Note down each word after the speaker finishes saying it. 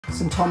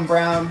some Tom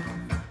Brown.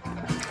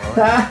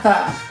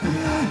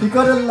 You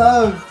gotta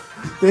love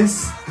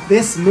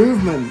this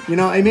movement, you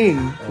know what I mean?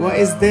 What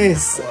is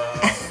this?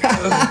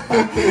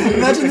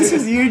 Imagine this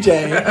was you,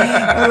 Jay,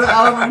 on the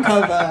album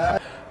cover.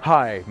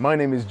 Hi, my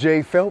name is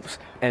Jay Phelps,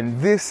 and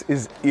this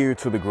is Ear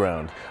to the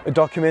Ground, a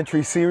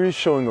documentary series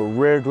showing a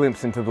rare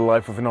glimpse into the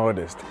life of an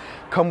artist.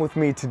 Come with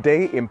me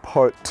today in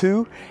part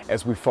 2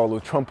 as we follow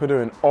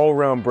trumpeter and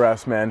all-round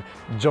brass man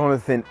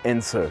Jonathan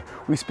Enser.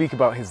 We speak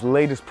about his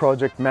latest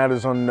project,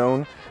 Matters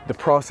Unknown, the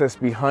process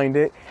behind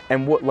it,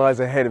 and what lies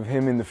ahead of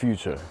him in the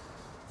future.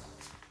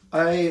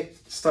 I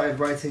started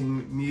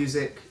writing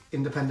music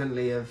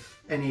independently of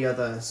any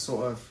other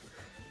sort of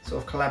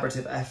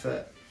collaborative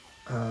effort.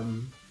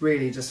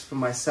 Really just for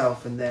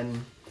myself, and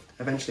then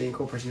eventually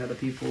incorporating other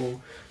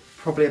people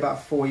probably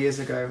about 4 years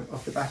ago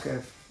off the back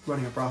of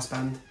running a brass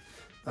band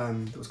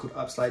that was called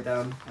Upside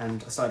Down,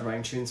 and I started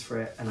writing tunes for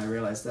it, and I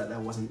realised that there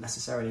wasn't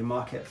necessarily a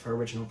market for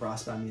original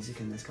brass band music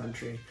in this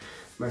country.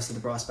 Most of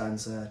the brass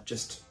bands are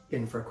just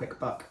in for a quick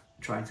buck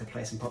trying to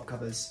play some pop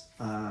covers,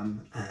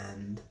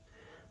 and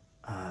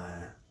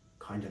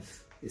kind of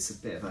it's a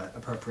bit of an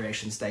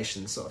appropriation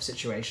station sort of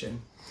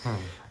situation.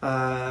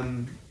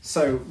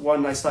 So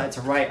when I started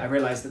to write, I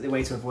realised that the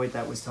way to avoid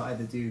that was to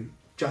either do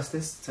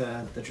justice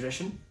to the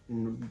tradition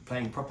in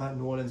playing proper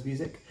New Orleans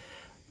music,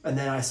 and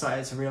then I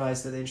started to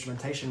realise that the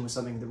instrumentation was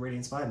something that really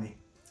inspired me.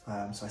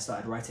 So I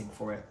started writing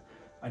for it.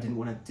 I didn't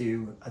want to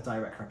do a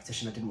direct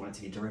repetition, I didn't want it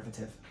to be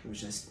derivative, it was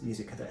just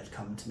music that had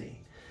come to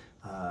me.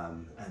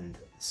 And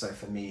so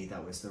for me,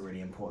 that was the really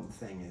important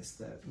thing, is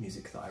that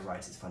music that I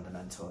write is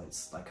fundamental.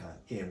 It's like an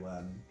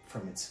earworm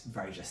from its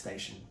very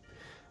gestation.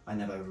 I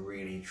never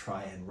really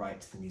try and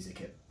write the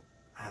music. It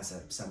has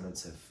a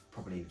semblance of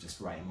probably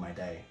just writing my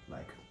day.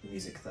 Like, the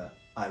music that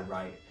I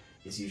write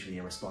is usually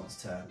a response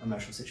to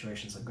emotional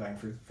situations I'm going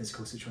through,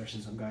 physical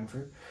situations I'm going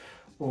through,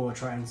 or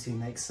trying to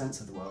make sense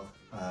of the world.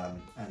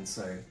 And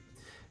so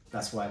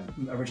that's why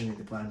originally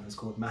the band was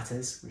called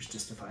Matters, which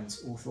just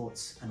defines all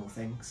thoughts and all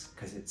things,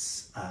 because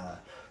it's a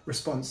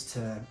response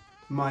to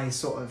my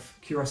sort of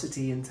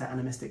curiosity into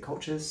animistic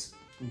cultures,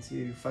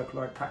 into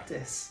folkloric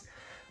practice,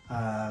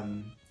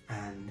 and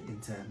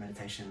into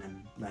meditation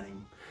and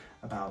learning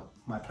about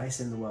my place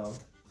in the world.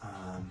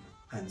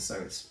 And so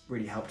it's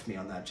really helped me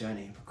on that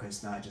journey,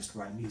 because now I just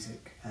write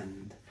music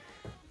and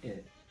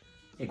it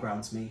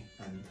grounds me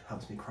and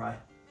helps me cry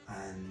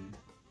and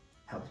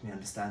helps me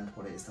understand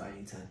what it is that I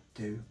need to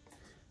do.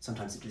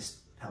 Sometimes it just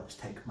helps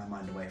take my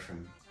mind away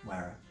from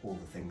where all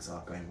the things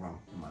are going wrong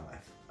in my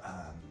life,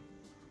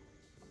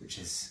 which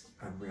is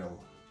a real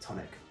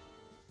tonic,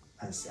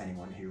 as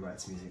anyone who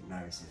writes music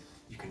knows.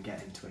 If you can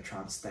get into a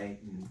trance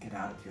state and get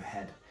out of your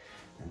head,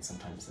 then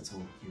sometimes that's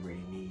all you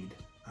really need,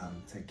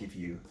 to give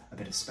you a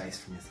bit of space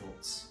from your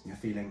thoughts, your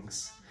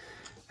feelings,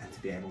 and to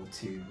be able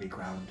to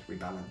reground,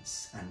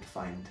 rebalance, and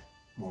find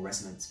more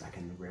resonance back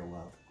in the real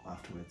world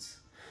afterwards.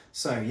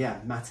 So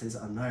yeah, Matters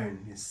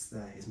Unknown is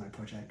my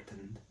project,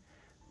 and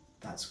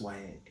that's why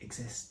it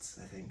exists.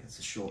 I think it's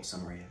a short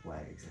summary of why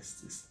it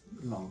exists. It's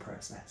a long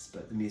process,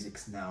 but the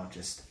music's now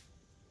just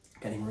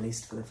getting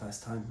released for the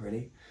first time,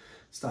 really.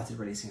 Started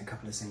releasing a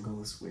couple of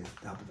singles with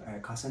the help of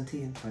Eric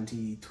Carcenti in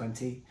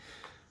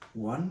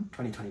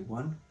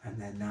 2021,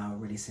 and then now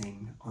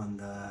releasing on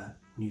the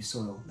New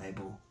Soil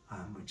label,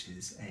 which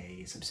is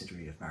a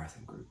subsidiary of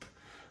Marathon Group,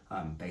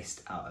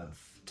 based out of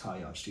Tar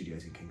Yard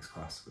Studios in King's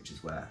Cross, which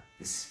is where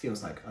this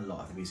feels like a lot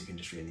of the music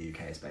industry in the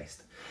UK is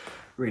based.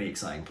 Really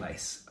exciting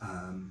place,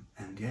 and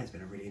yeah, it's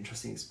been a really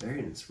interesting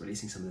experience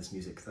releasing some of this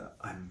music that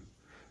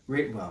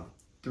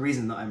the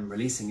reason that I'm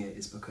releasing it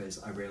is because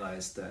I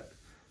realised that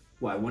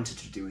what I wanted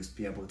to do is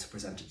be able to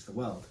present it to the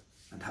world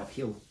and help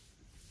heal,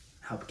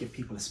 help give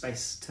people a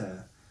space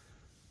to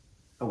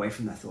away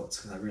from their thoughts,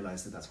 because I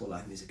realised that that's what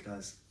live music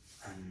does.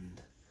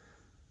 And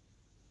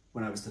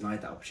when I was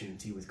denied that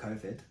opportunity with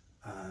COVID,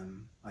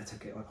 I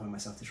took it upon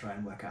myself to try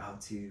and work out how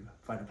to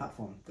find a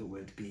platform that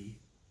would be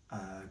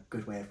a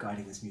good way of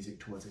guiding this music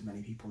towards as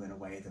many people in a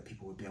way that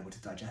people would be able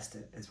to digest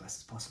it as best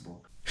as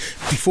possible.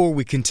 Before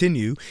we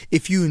continue,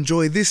 if you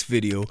enjoy this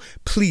video,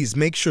 please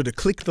make sure to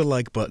click the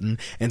like button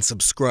and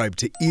subscribe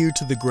to Ear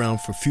to the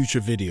Ground for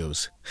future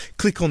videos.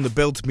 Click on the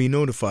bell to be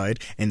notified,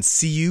 and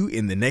see you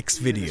in the next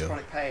video.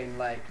 Chronic pain,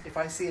 like if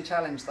I see a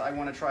challenge that I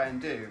want to try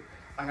and do,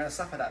 I'm going to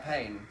suffer that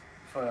pain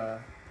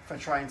for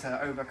trying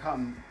to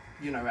overcome,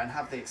 and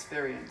have the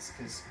experience,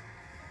 because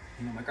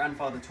my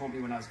grandfather taught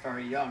me when I was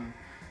very young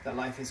that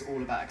life is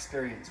all about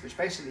experience, which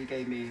basically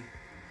gave me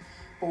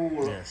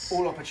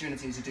all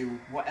opportunity to do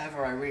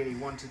whatever I really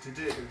wanted to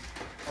do.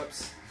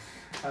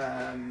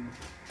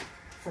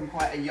 From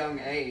quite a young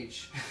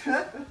age.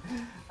 But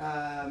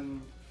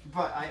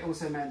I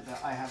also meant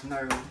that I have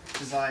no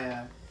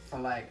desire for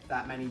like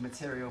that many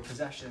material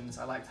possessions.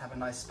 I like to have a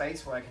nice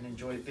space where I can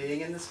enjoy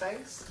being in the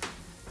space,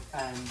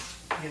 and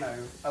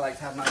I like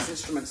to have nice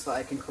instruments that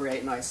I can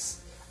create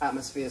nice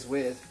atmospheres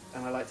with,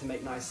 and I like to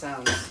make nice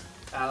sounds,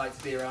 and I like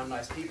to be around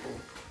nice people.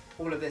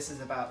 All of this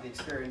is about the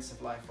experience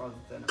of life rather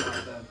than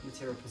about the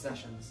material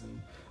possessions, and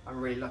I'm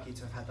really lucky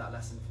to have had that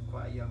lesson from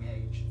quite a young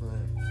age.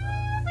 Right.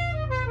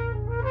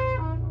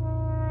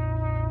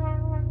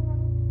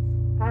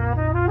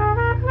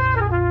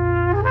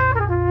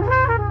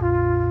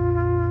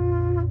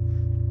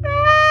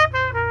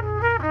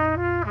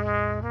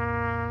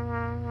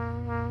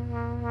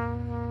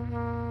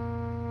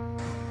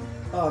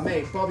 Oh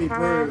mate, Bobby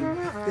Broom,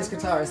 this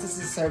guitarist.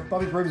 So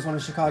Bobby Broom is one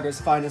of Chicago's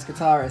finest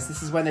guitarists.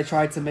 This is when they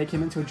tried to make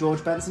him into a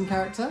George Benson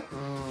character,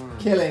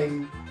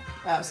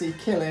 absolutely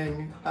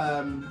killing.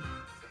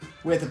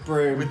 With a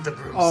broom. With the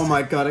broom. Oh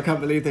my god, I can't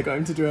believe they're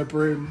going to do a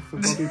broom for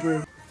Bobby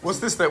Broom. What's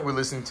this that we're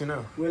listening to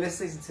now? We're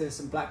listening to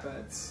some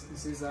Blackbirds.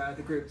 This is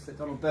the group that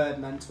Donald Byrd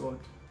mentored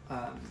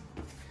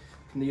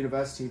from the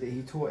university that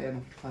he taught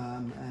in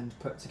and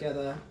put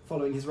together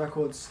following his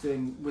records,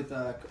 doing with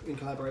in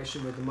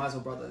collaboration with the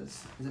Meisel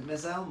brothers. Is it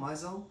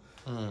Meisel?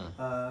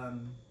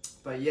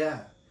 But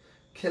yeah,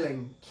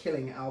 killing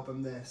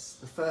album. This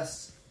the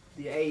first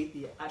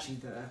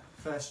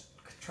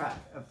track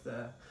of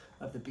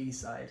the B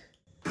side.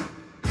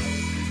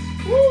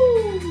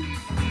 Woo!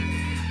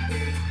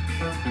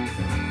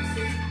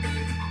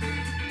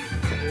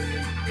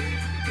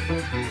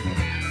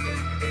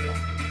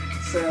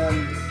 It's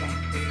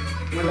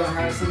Willow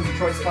Harrison,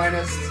 Detroit's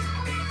finest,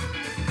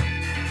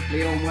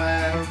 Leon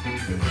Ware,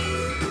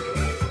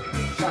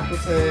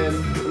 Shackleton,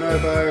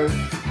 Bonobo,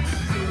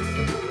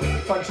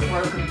 bunch of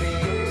broken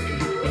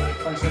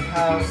beat, bunch of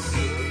house,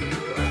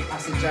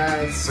 acid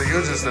jazz. So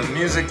you're just a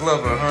music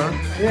lover, huh?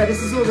 Yeah,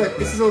 this is all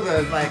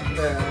the like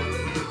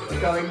the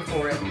going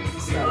for it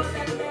stuff.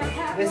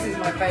 This is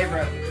my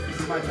favourite. This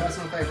is my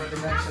personal favourite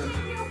collection.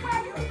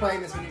 I was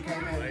playing this when you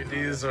came in.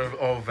 Ideas are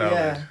all valid.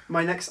 Yeah,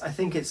 my next. I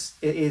think it's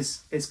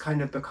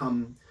kind of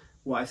become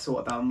what I've thought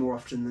about more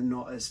often than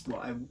not as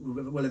what I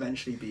will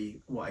eventually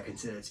be what I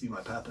consider to be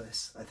my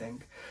purpose. I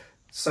think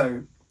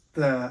so.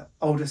 The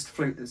oldest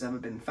flute that's ever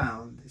been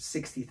found is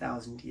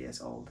 60,000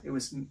 years old. It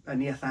was a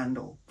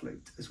Neanderthal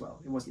flute as well.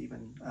 It wasn't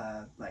even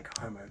like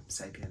Homo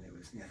sapien, it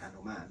was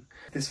Neanderthal man.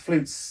 This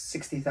flute's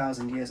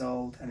 60,000 years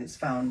old and it's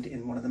found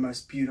in one of the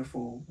most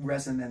beautiful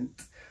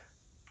resonant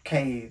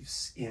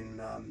caves in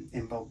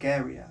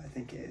Bulgaria, I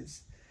think it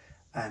is.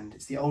 And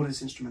it's the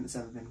oldest instrument that's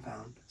ever been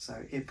found.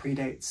 So it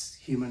predates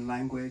human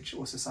language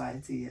or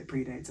society, it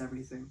predates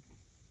everything.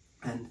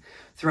 And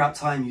throughout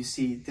time you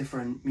see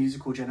different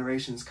musical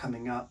generations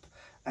coming up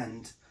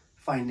and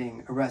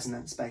finding a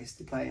resonant space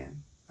to play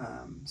in.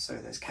 So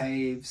there's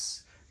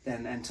caves,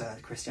 then enter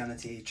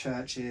Christianity,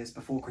 churches.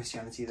 Before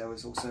Christianity there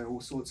was also all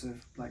sorts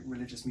of like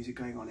religious music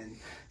going on in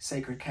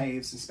sacred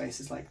caves and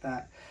spaces like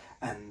that.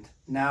 And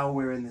now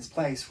we're in this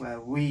place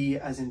where we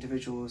as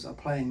individuals are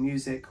playing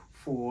music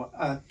for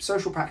a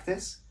social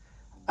practice,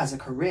 as a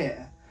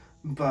career,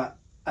 but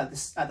at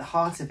the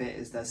heart of it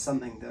is there's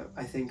something that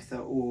I think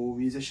that all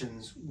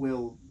musicians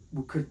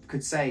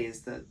could say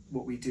is that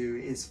what we do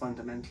is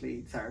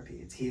fundamentally therapy.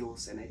 It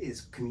heals and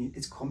it's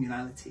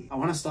communality. I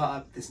want to start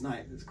up this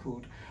night that's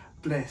called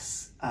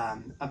Bliss,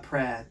 a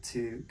prayer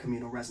to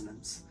communal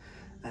resonance,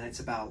 and it's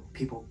about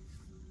people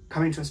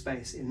coming to a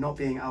space in not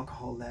being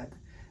alcohol led.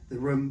 The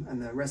room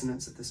and the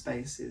resonance of the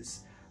space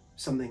is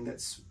something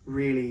that's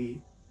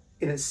really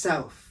in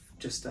itself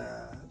just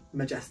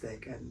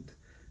majestic and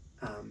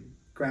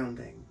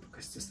grounding,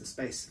 because just the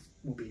space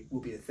will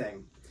be a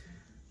thing.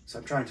 So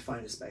I'm trying to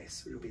find a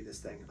space which will be this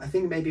thing. I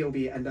think maybe it'll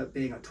end up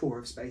being a tour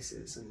of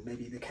spaces, and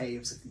maybe the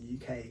caves of the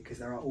UK, because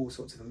there are all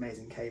sorts of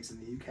amazing caves in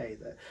the UK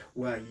that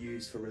were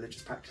used for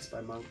religious practice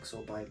by monks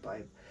or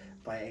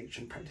by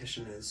ancient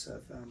practitioners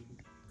of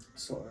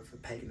sort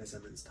of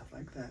paganism and stuff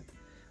like that.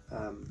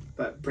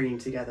 But bringing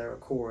together a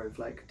core of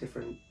like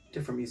different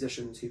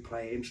musicians who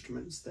play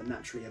instruments that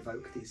naturally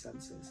evoke these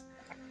senses.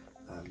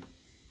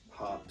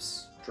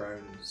 Harps,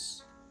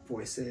 drones,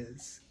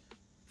 voices,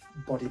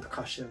 body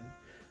percussion,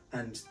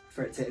 and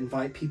for it to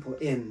invite people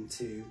in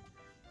to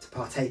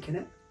partake in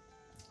it.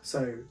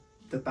 So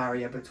the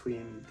barrier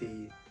between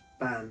the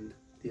band,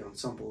 the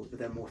ensemble,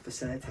 they're more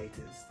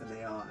facilitators than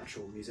they are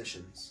actual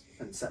musicians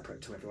and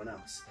separate to everyone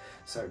else.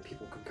 So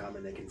people can come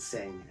and they can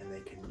sing and they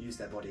can use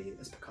their body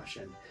as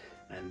percussion.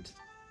 And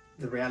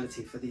the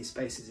reality for these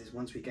spaces is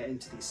once we get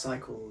into these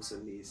cycles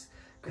and these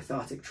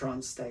cathartic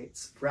trance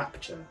states,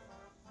 rapture,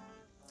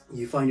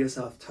 you find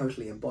yourself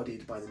totally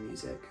embodied by the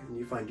music, and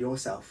you find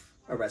yourself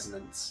a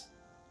resonance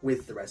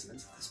with the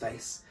resonance of the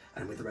space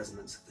and with the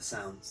resonance of the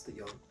sounds that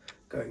you're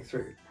going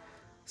through.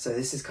 So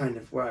this is kind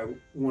of where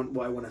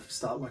what I want to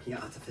start working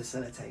out how to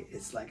facilitate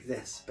is like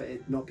this, but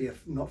it not be a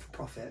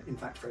not-for-profit, in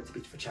fact for it to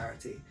be for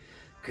charity,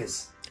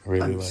 because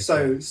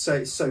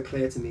it's so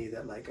clear to me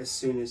that like as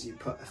soon as you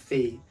put a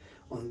fee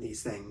on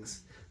these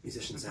things,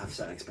 musicians have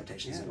certain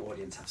expectations and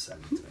audience have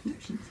certain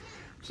expectations.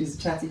 She's a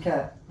chatty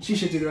cat. She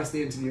should do the rest of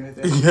the interview, I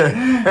think.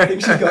 Yeah. I think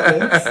she's got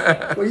this.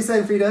 What are you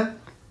saying, Frida?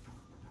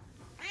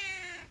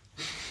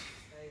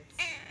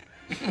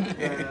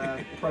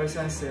 The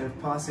process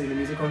of passing the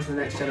music on to the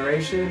next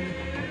generation.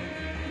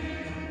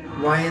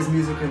 Why is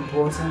music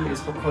important?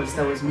 It's because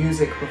there was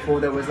music before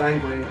there was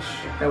language.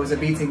 There was a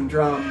beating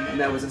drum and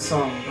there was a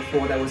song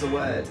before there was a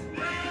word.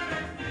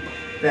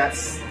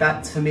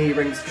 That to me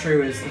rings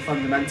true as the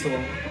fundamental,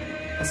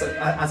 as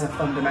a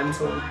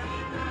fundamental.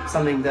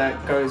 Something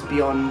that goes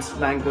beyond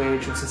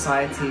language or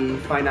society,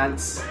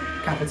 finance,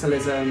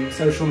 capitalism,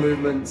 social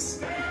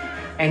movements,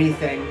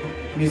 anything.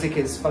 Music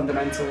is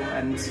fundamental,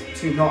 and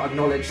to not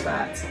acknowledge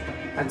that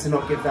and to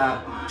not give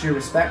that due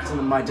respect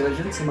and my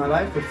diligence in my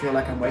life would feel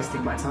like I'm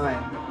wasting my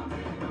time.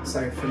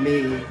 So for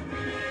me,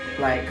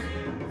 like,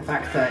 the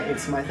fact that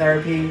it's my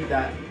therapy,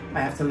 that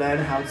I have to learn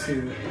how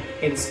to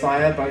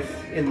inspire both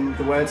in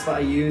the words that I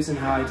use and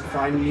how I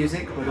define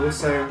music, but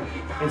also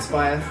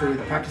inspire through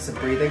the practice of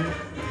breathing.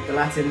 The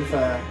Latin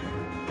for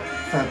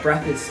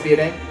breath is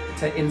spire.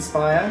 To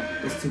inspire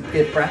is to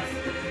give breath.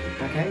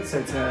 Okay,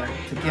 so to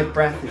give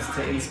breath is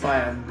to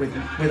inspire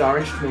with our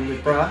instrument,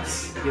 with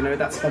brass. You know,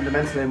 that's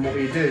fundamentally in what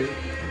we do.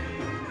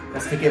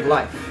 That's to give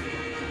life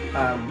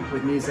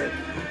with music.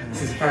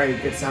 This is a very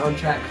good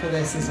soundtrack for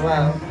this as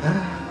well.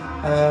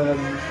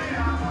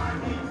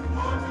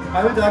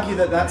 I would argue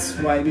that that's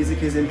why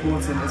music is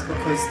important, is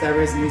because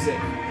there is music,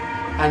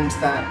 and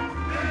that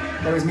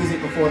there is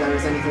music before there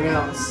is anything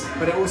else,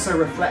 but it also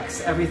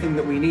reflects everything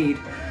that we need.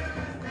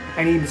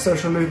 Any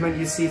social movement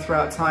you see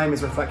throughout time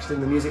is reflected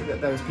in the music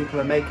that those people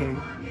are making.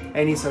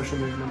 Any social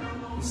movement.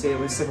 You see it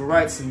with civil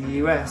rights in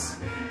the US,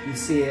 you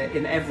see it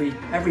in every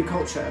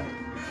culture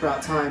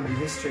throughout time and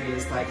history.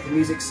 Is like the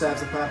music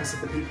serves the purpose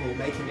of the people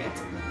making it,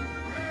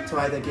 to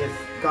either give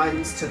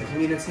guidance to the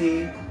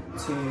community,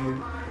 to,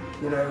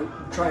 you know,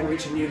 try and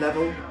reach a new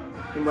level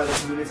in where the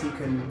community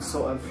can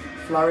sort of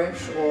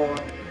flourish, or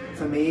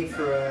for me,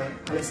 for a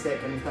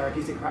holistic and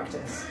therapeutic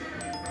practice.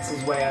 This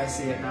is the way I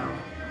see it now.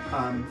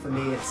 For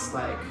me, it's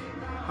like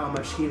how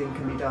much healing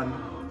can be done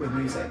with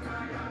music,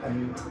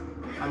 and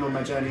I'm on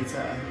my journey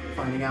to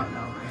finding out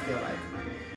now, I feel like.